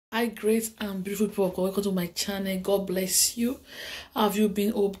Hi, great and beautiful people of God. Welcome to my channel. God bless you. Have you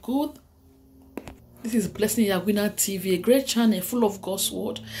been all good? This is Blessing Yagwina TV, a great channel full of God's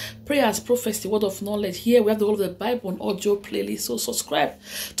word, prayers, prophecy, word of knowledge. Here we have the whole of the Bible on audio playlist. So subscribe,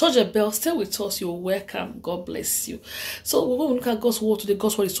 touch the bell, stay with us. You're welcome. God bless you. So we're going to look at God's word today.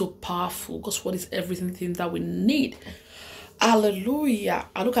 God's word is so powerful. God's word is everything that we need. Hallelujah.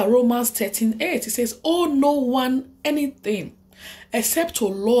 I look at Romans 13:8. It says, "Oh, no one anything except to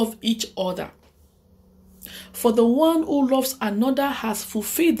love each other. For the one who loves another has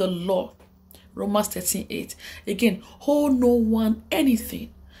fulfilled the law." Romans 13:8. Again, owe no one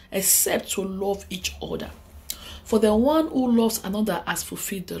anything except to love each other. For the one who loves another has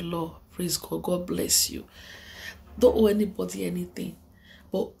fulfilled the law. Praise God. God bless you. Don't owe anybody anything,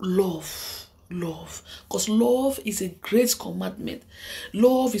 but love. Love. Because love is a great commandment.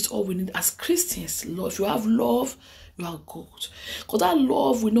 Love is all we need as Christians. Love. If you have love, you are good. Because that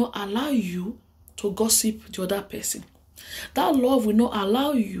love will not allow you to gossip the other person. That love will not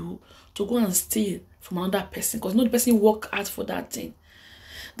allow you to go and steal from another person, because no person work hard for that thing.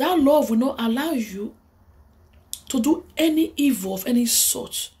 That love will not allow you to do any evil of any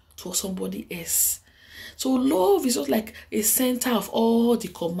sort to somebody else. So love is just like a center of all the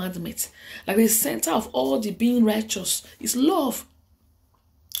commandments, like the center of all the being righteous is love.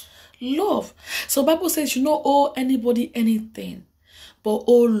 Love. So Bible says you don't owe anybody anything, but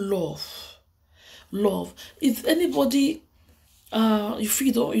owe love. Love. If anybody you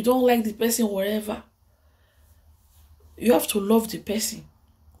feel you don't like the person, whatever, you have to love the person.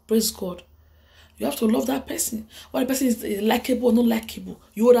 Praise God. You have to love that person. Whether the person is likable or not likable,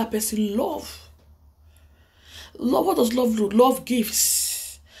 you owe that person love. Love. What does love do? Love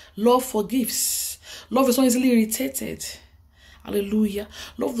gives. Love forgives. Love is not easily irritated. Hallelujah.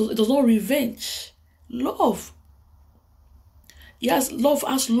 Love it does not revenge. Love. Yes, love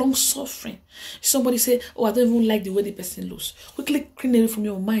has long suffering. Somebody say, "Oh, I don't even like the way the person looks." Quickly clean it from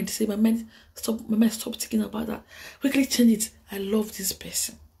your mind. Say, my mind stop thinking about that. Quickly change it. I love this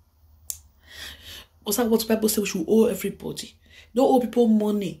person. Because that's what the Bible says we should owe everybody. You don't owe people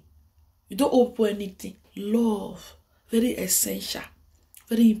money. You don't owe people anything. Love. Very essential.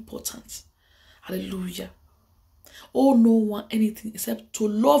 Very important. Hallelujah. Owe no one anything except to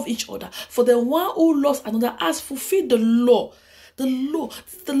love each other. For the one who loves another has fulfilled the law. The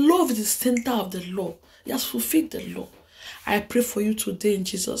love is the center of the law. He has fulfilled the law. I pray for you today in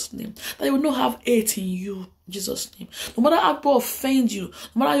Jesus' name, that you will not have hate in you. In Jesus' name. No matter how people offend you,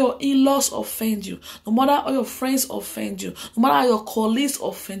 no matter your in-laws offend you, no matter how your friends offend you, no matter how your colleagues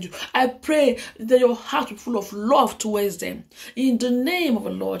offend you, I pray that your heart will be full of love towards them. In the name of the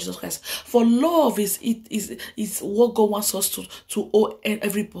Lord Jesus Christ. For love is what God wants us to owe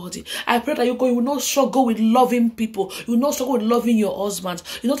everybody. I pray that you will not struggle with loving people. You will not struggle with loving your husband.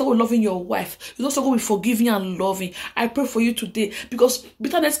 You will not struggle with loving your wife. You will not struggle with forgiving and loving. I pray for you today, because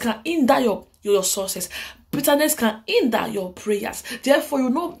bitterness can hinder your sources. Bitterness can hinder your prayers. Therefore, you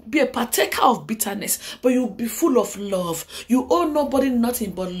will not be a partaker of bitterness, but you will be full of love. You owe nobody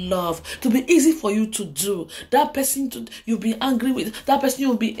nothing but love. To be easy for you to do. That person you'll be angry with, that person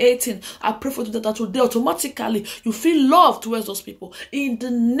you'll be hating, I pray for you that today automatically you feel love towards those people. In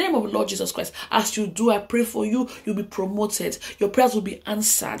the name of the Lord Jesus Christ, as you do, I pray for you, you'll be promoted. Your prayers will be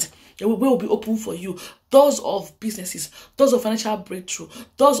answered. The way will be open for you. Doors of businesses, doors of financial breakthrough,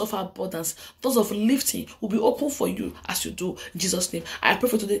 doors of abundance, doors of lifting will be open for you as you do in Jesus' name. I pray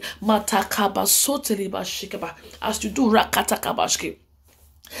for today. As you do Rakatakabashke.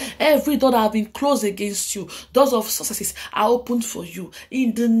 Every door that has been closed against you, doors of successes are opened for you.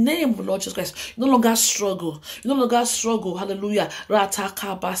 In the name of the Lord Jesus Christ, you no longer struggle. You no longer struggle. Hallelujah.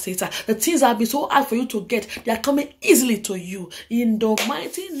 The things that have been so hard for you to get, they are coming easily to you. In the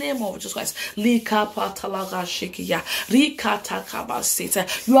mighty name of Jesus Christ.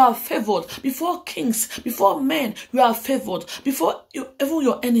 You are favored before kings, before men. You are favored before even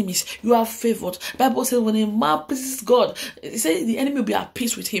your enemies. You are favored. The Bible says when a man pleases God, it says the enemy will be at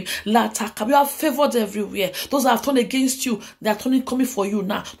peace with him. You are favored everywhere. Those that have turned against you, they are coming for you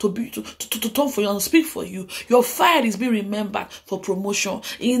now to turn for you and speak for you. Your fire is being remembered for promotion.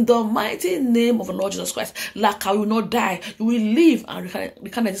 In the mighty name of the Lord Jesus Christ, you will not die. You will live and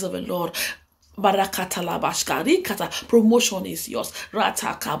recognize the deeds of the Lord. Promotion is yours.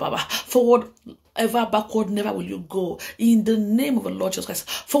 Forward ever, backward never will you go. In the name of the Lord Jesus Christ.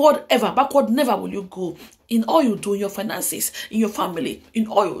 Forward ever, backward never will you go. In all you do, in your finances, in your family, in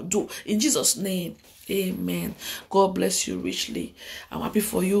all you do. In Jesus' name. Amen. God bless you richly. I'm happy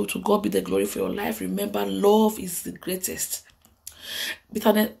for you. To God be the glory for your life. Remember, love is the greatest.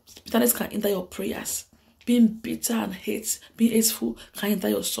 Bitterness can hinder your prayers. being bitter and being hateful can hinder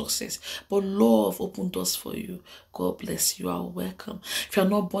your success. But love opened doors for you. God bless you. You are welcome. If you are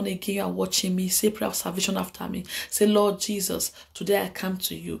not born again, you are watching me, say prayer of salvation after me. Say, Lord Jesus, today I come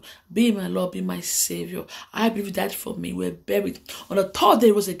to you. Be my Lord, be my Savior. I believe you died for me. You were buried. On the third day,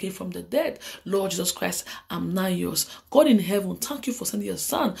 you rose again from the dead. Lord Jesus Christ, I'm now yours. God in heaven, thank you for sending your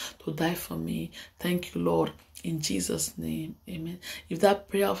Son to die for me. Thank you, Lord. In Jesus' name, amen. If that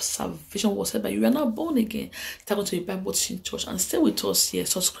prayer of salvation was said by you, are not born again, tap onto your Bible teaching church and stay with us here.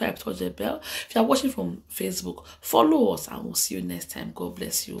 Subscribe, touch the bell. If you are watching from Facebook, follow us and we'll see you next time. God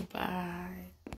bless you. Bye.